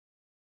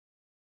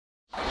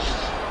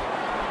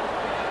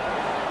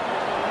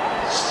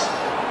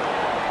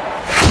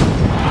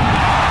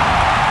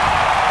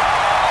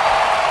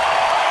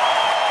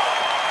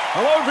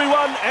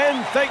everyone,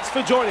 and thanks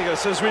for joining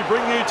us as we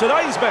bring you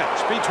today's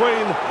match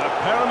between the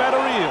Parramatta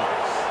Eels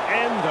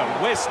and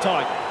the West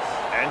Tigers.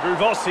 Andrew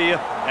Voss here,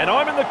 and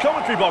I'm in the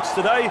commentary box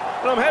today,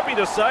 and I'm happy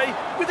to say,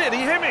 with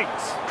Eddie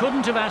Hemmings.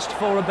 Couldn't have asked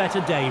for a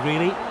better day,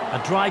 really.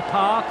 A dry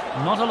park,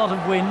 not a lot of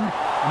wind,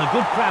 and a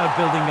good crowd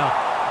building up.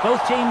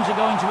 Both teams are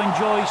going to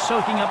enjoy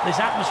soaking up this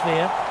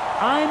atmosphere.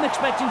 I'm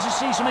expecting to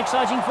see some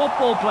exciting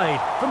football played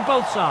from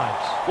both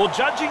sides. Well,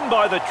 judging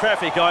by the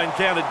traffic I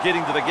encountered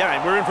getting to the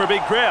game, we're in for a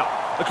big crowd.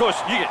 Of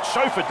course, you get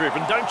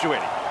chauffeur-driven, don't you,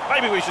 Eddie?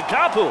 Maybe we should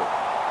carpool.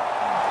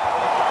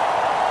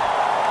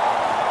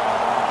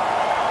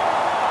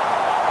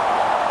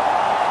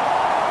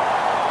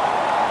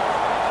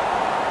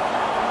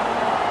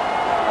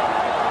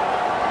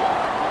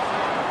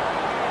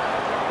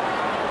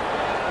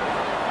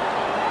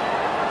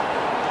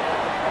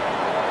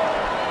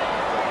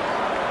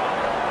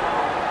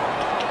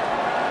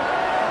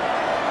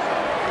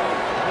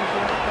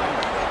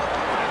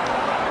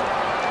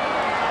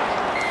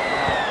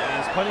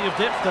 Plenty of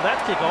depth to that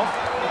kick-off.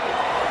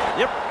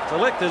 Yep,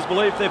 selectors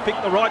believe they've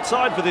picked the right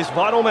side for this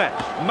vital match.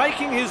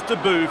 Making his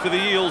debut for the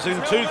Eels in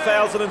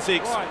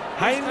 2006,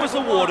 Hayne was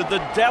awarded the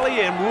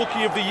Dally M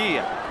Rookie of the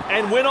Year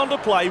and went on to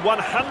play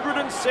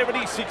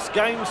 176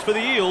 games for the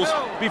Eels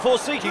before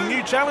seeking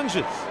new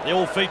challenges.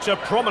 They'll feature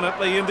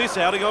prominently in this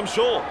outing, I'm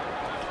sure.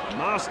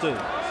 Masters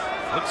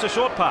flicks a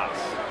short pass.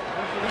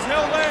 He's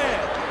held there.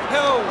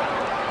 Held.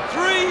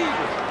 3.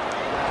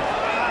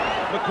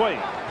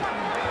 McQueen.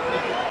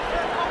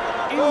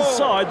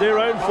 Inside their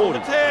own 40.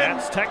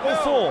 That's tackle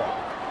 4.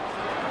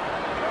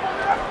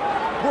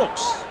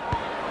 Brooks.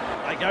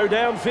 They go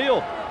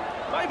downfield.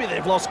 Maybe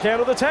they've lost count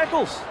of the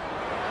tackles.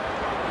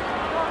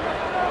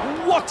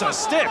 What a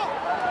step.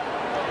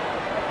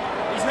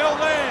 He's held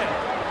there.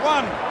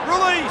 1.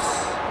 Release.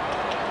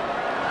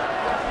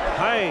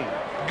 Hayne.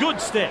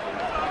 Good step.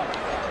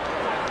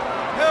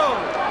 Held.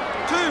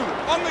 2.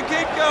 On the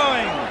keep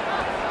going.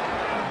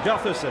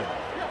 Gutherson.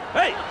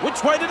 Hey,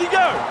 which way did he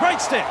go?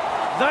 Great step.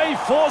 They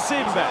force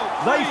him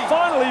back. They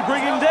finally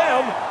bring him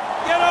down.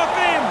 Get off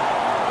him!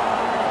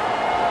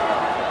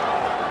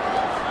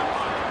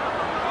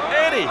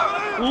 Eddie,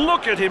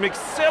 look at him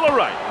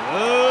accelerate.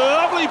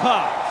 Lovely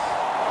pass.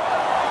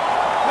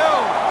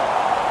 Hill.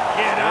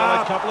 Get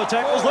up. A couple of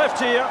tackles left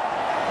here.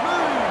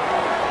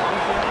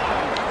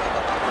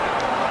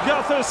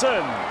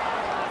 Gutherson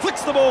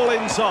flicks the ball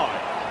inside.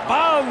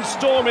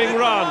 Barnstorming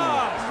run.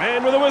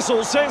 Man with a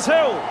whistle says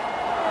hell.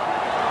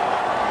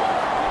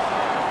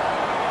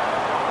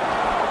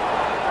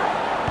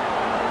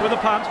 With a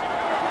punt.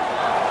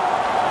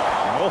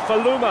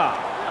 Orfaluma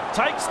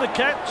takes the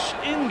catch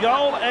in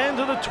goal and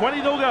to the 20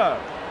 to go.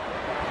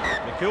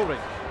 McIlrick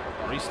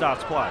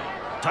restarts play.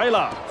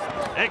 Taylor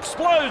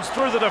explodes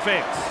through the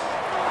defence.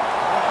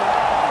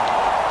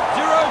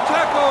 0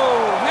 tackle.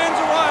 Hands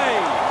away.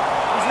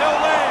 He's held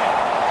there.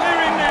 Clear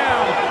him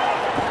now.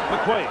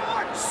 McQueen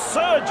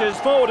surges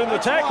forward in the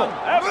tackle.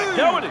 Have a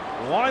go at him.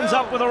 Winds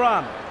up with a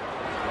run.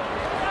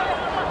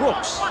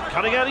 Brooks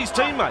cutting out his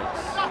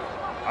teammates.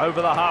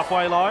 Over the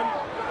halfway line.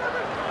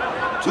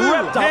 2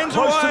 wrapped up hands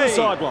close away. to the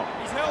sideline.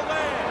 He's held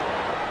there.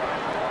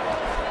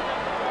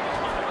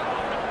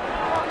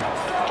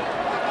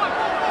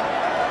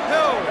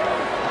 Held.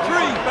 3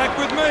 back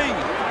with me.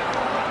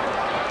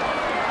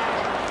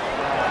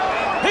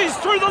 He's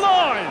through the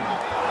line.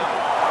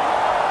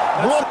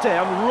 Brought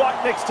down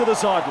right next to the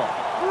sideline.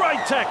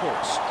 Great tackle.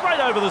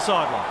 Straight over the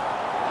sideline.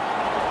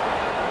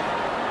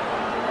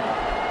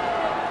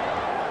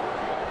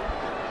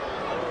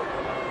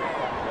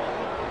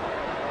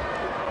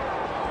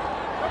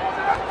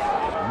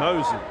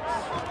 Moses.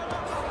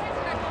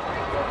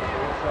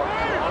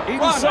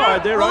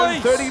 Inside their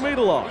own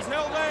 30-metre line. He's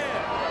held there.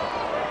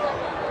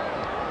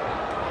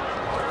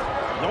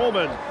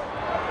 Norman.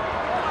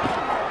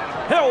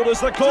 Held as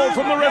the call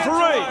from the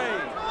referee.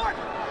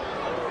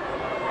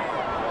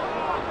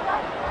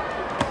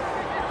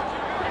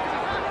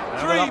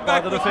 Three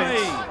back with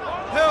me.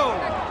 Held.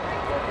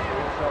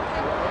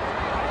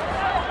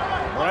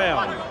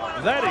 Brown.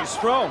 That is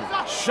strong.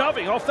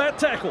 Shoving off that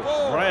tackle.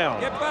 Brown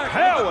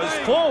powers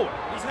forward.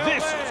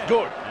 This is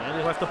good. And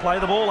he'll have to play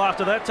the ball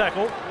after that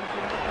tackle.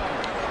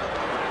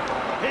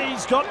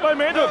 He's got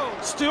momentum.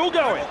 Still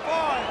going.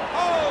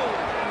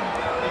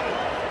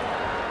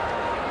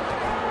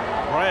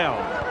 Brown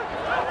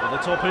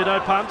with a torpedo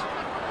punt.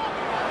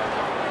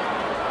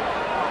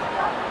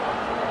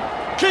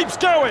 Keeps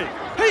going.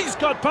 He's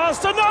got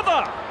past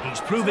another.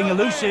 He's proving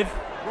elusive.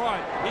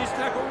 Right, here's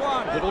tackle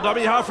 1. Little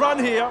dummy half run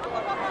here.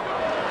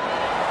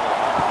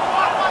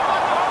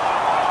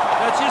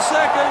 That's your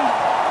second.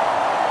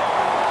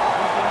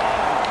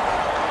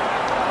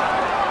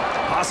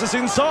 Passes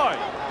inside.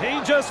 He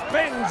just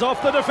bends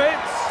off the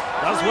defence.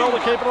 Does well to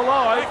keep it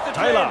alive.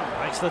 Taylor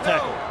makes the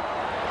tackle.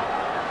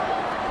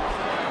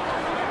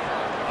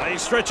 They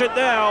stretch it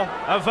now.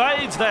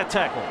 Evades that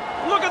tackle.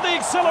 Look at the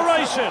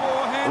acceleration.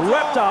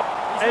 Wrapped up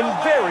and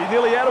very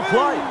nearly out of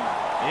play.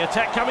 The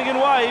attack coming in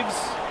waves.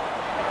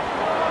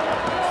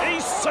 He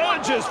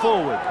surges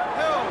forward.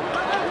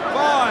 5.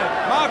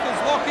 Markers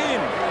lock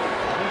in.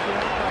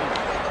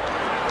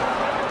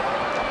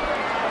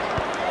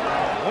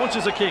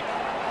 launches a kick.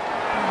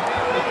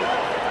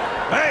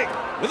 Bang!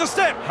 With a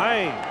step.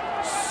 Hayne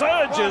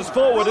surges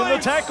forward in the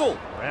tackle.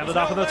 Rounded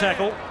up in the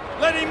tackle.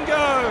 Let him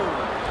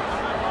go.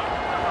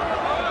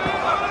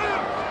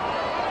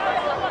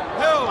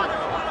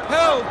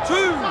 Held. 2.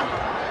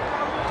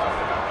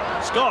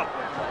 Scott.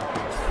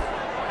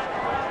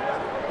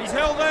 He's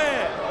held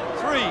there.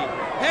 3.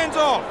 Hands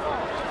off.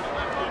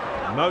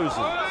 Moses.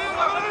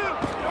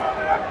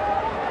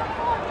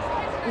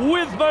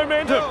 With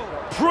momentum.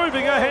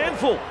 Proving a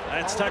handful.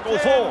 That's tackle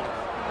 4.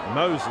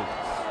 Moses.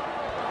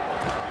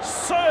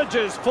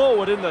 Surges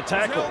forward in the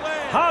tackle.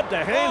 Hard to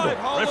handle.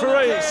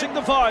 Referee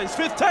signifies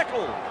 5th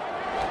tackle.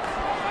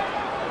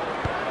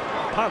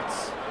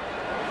 Punts.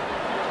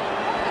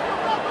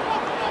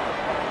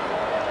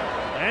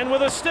 And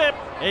with a step,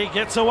 he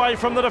gets away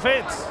from the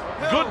defence.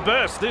 Good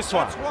burst, this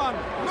one. That's 1.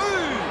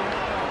 Move.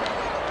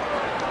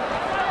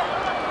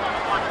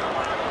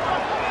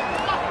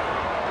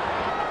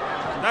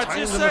 That's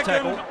his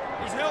second.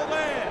 He's held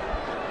there.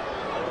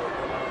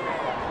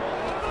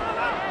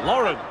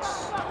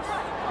 Lawrence.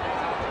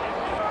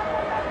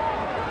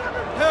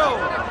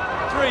 Held.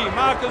 3.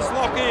 Markers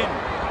lock in.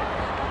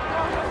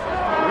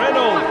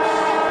 Reynolds.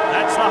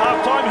 That's the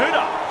half-time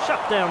hooter.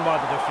 Shut down by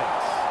the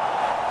defence.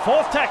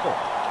 4th tackle.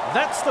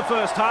 That's the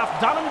first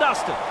half done and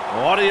dusted.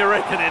 What do you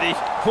reckon, Eddie?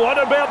 What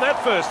about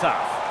that first half?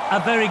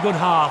 A very good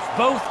half.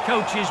 Both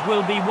coaches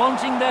will be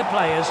wanting their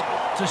players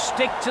to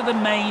stick to the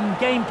main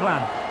game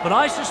plan. But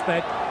I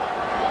suspect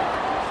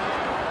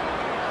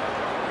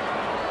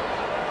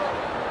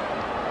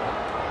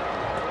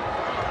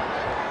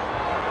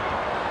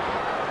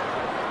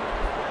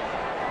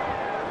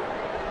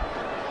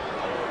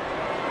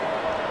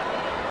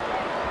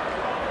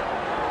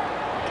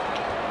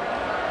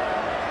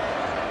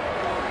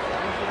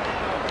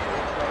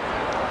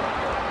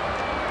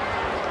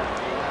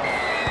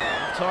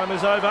time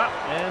is over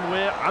and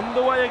we're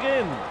underway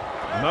again.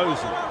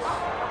 Moses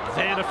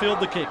there to field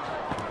the kick.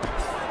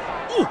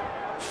 Ooh,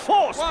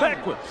 forced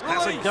backwards.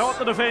 Has a go at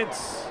the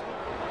defence.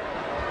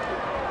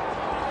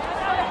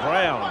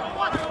 Brown.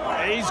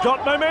 He's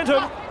got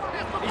momentum.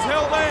 He's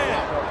held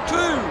there. 2.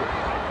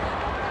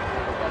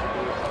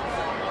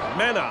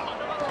 Manor.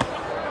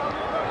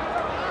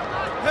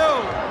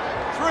 Held.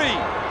 3.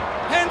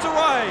 Hands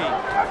away.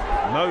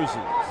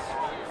 Moses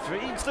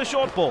feeds the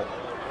short ball.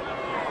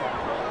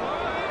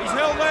 He's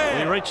held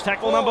there. We reach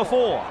tackle number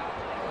 4.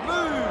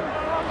 Move.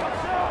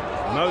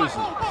 Moses.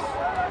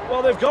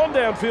 Well, they've gone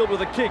downfield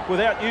with a kick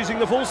without using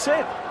the full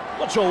set.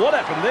 Not sure what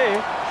happened there.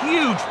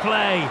 huge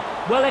play.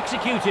 Well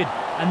executed.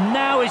 And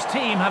now his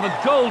team have a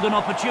golden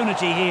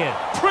opportunity here.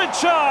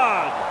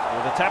 Pritchard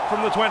with a tap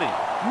from the 20.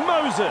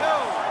 Moses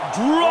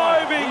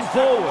driving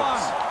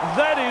forwards.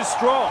 That is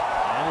strong.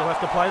 And he'll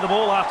have to play the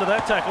ball after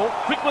that tackle.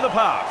 Quick with a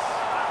pass.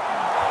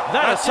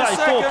 That'll save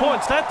 4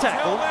 points, that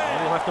tackle. And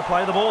he'll have to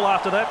play the ball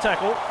after that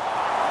tackle.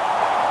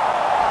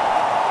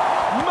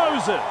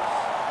 Moses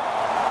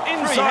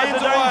inside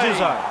the danger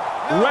zone.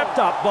 Wrapped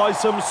up by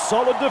some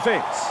solid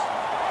defence.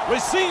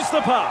 Receives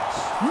the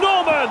pass.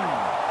 Norman.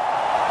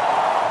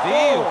 The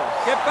Eels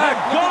get back,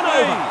 have gone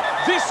over.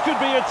 This could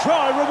be a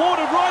try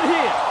rewarded right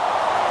here.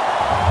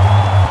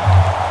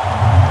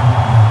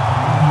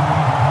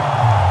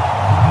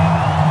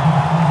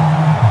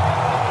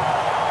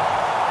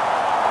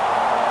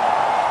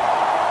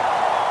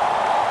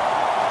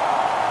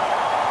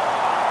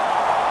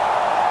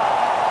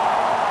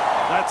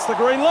 That's the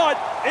green light.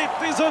 It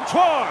is a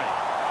try.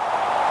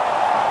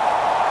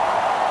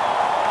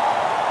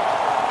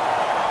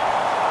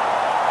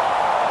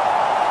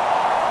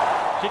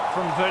 Kick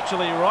from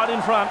virtually right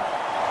in front.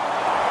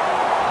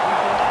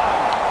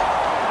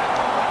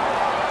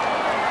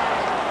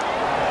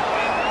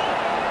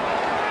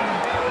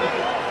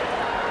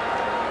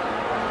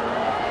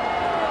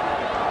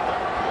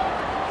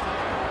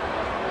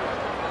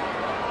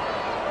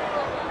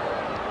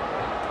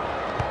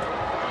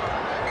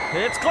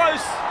 It's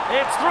close.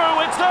 It's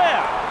through. It's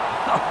there.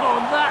 Oh,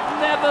 that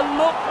never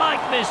looked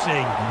like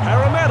missing.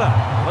 Parramatta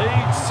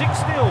leads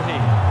 6-0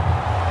 here.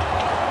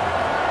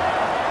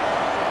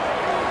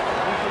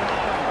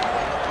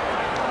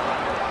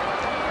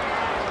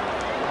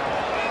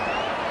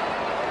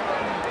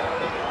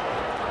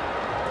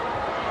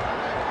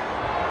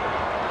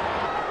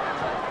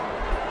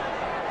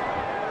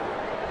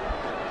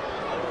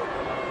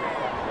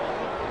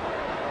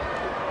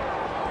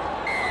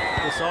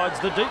 Decides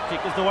the deep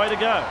kick is the way to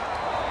go.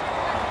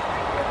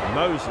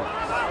 Moses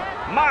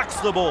marks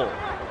the ball.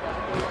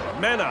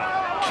 Manor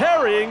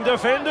carrying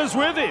defenders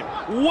with him.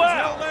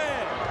 Wow!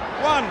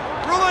 One,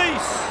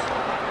 release!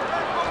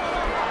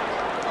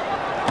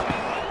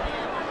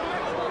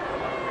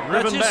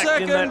 Driven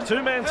back in that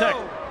two-man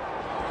tackle.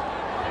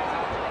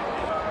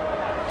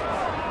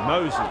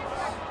 Moses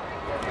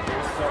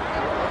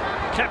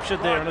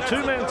captured there in a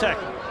two-man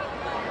tackle.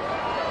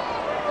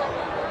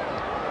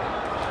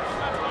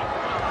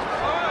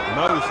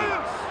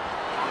 Moses.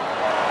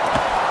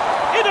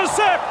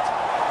 Intercept!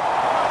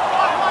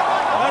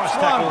 That's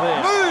tackle one.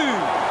 there.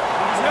 Move!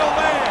 He's held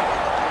there.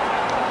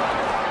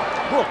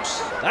 Brooks.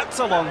 That's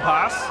a long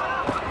pass.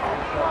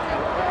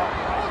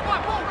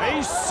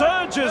 He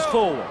surges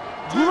forward.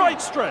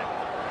 Great strength.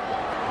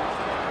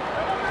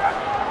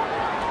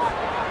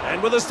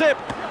 And with a step.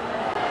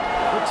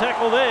 Good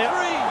tackle there.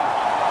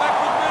 Back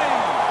with me.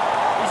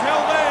 He's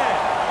held there.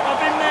 Up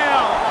him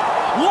now.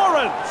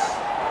 Lawrence.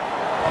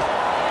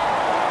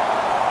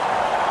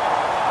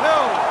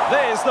 Held.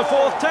 There's the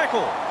fourth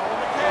tackle.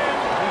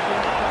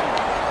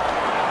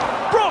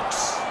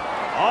 Brooks.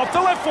 Off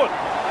the left foot.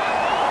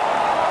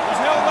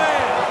 He's held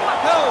there.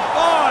 Held.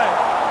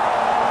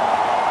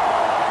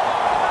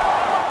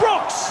 5.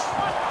 Brooks.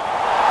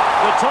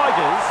 The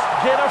Tigers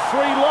get a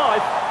free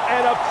life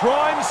and a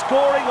prime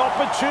scoring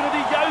opportunity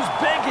goes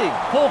begging.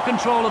 Poor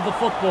control of the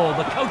football.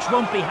 The coach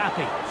won't be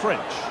happy. French.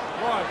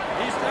 Right.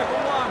 He's tackle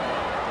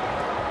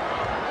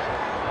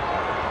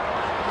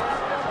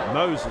 1.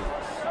 Moses.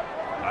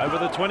 Over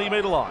the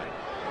 20-metre line.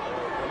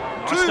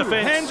 Nice 2.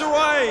 defence. Hands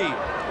away.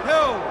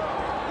 Held.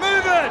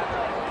 Move it.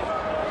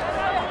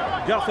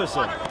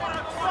 Gutherson.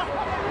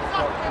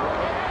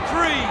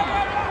 3.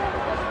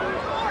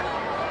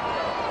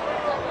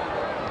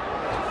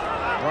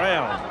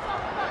 Brown.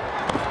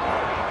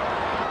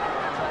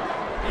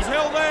 He's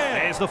held there.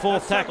 There's the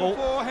fourth tackle.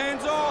 4.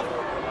 Hands off.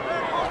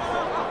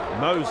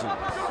 Moses.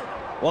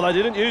 Well, they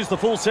didn't use the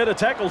full set of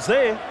tackles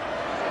there.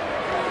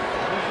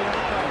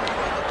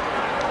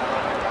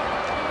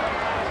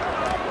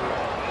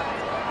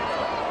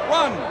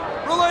 One.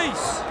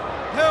 Release.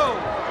 Held.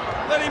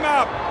 Let him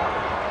up.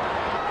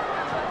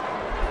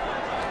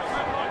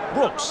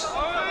 Brooks.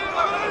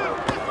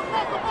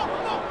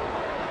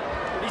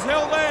 He's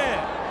held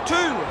there. 2.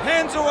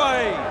 Hands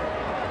away.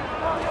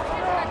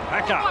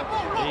 Back up.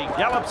 He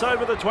gallops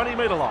over the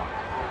 20-metre line.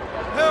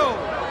 Held.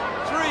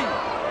 3.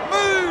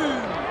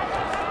 Move.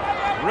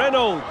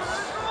 Reynolds.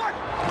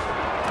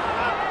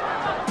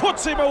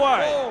 Puts him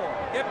away. 4.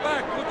 Get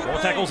back. Look at 4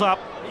 me. tackles up.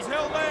 He's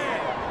held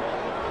there.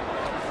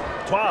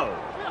 12.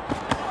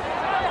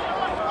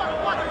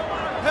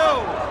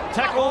 Held.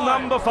 Tackle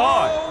number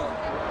 5.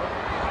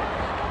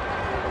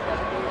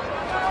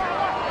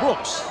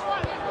 Brooks.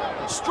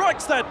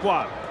 Strikes that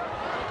one.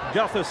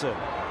 Gutherson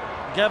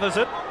gathers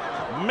it.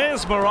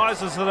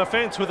 Mesmerises the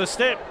defence with a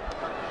step.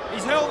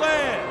 He's held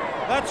there.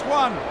 That's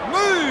 1.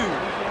 Move.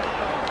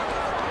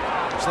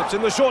 Slips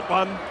in the short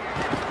one.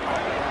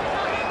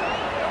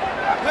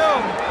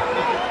 Held.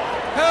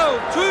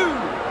 Held. 2.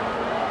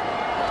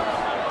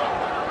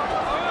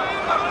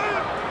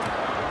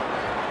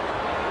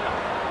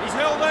 He's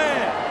held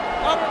there.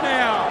 Up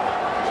now.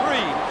 3.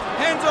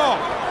 Hands off.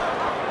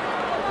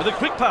 With a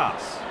quick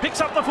pass.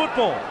 Picks up the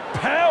football.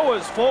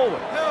 Powers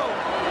forward. Held.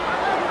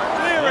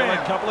 Clear Well, him.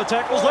 a couple of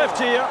tackles left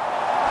here.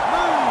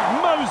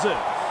 Move. Moses.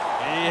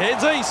 He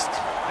heads east.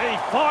 He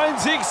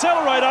finds the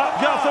accelerator.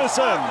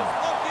 Gutherson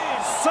Lock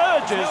in.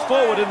 surges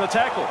forward in the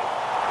tackle.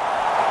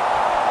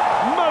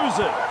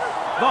 Moses.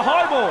 The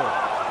high ball.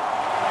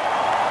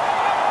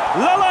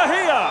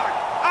 Lalahia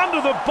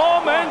under the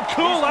bomb and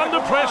cool under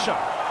pressure.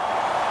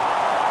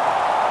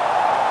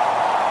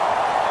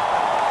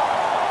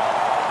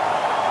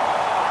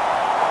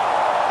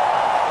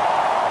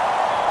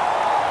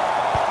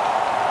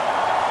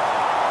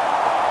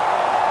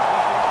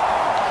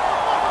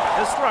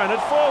 Has thrown it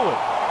forward.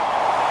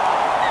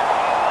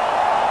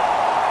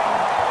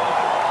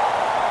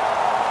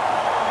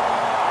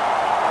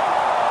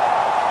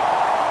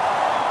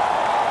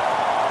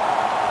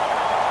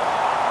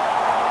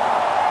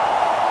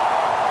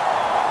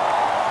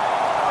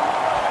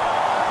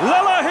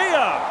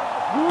 Lalahia,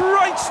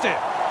 great step.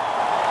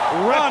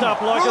 Wrapped up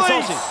like a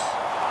Release. sausage.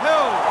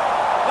 Held.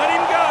 Let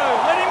him go.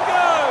 Let him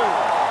go.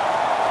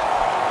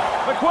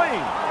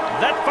 McQueen,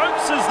 that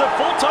folks is the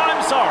full-time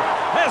sorry.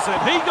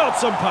 Hasn't he got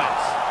some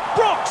pace?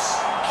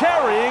 Brooks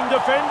carrying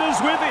defenders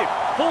with him.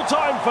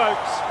 Full-time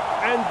folks.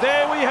 And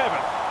there we have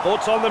it.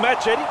 Thoughts on the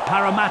match, Eddie?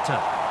 Parramatta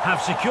have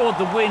secured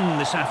the win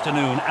this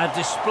afternoon. A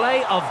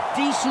display of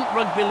decent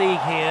rugby league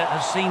here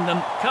has seen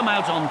them come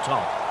out on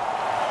top.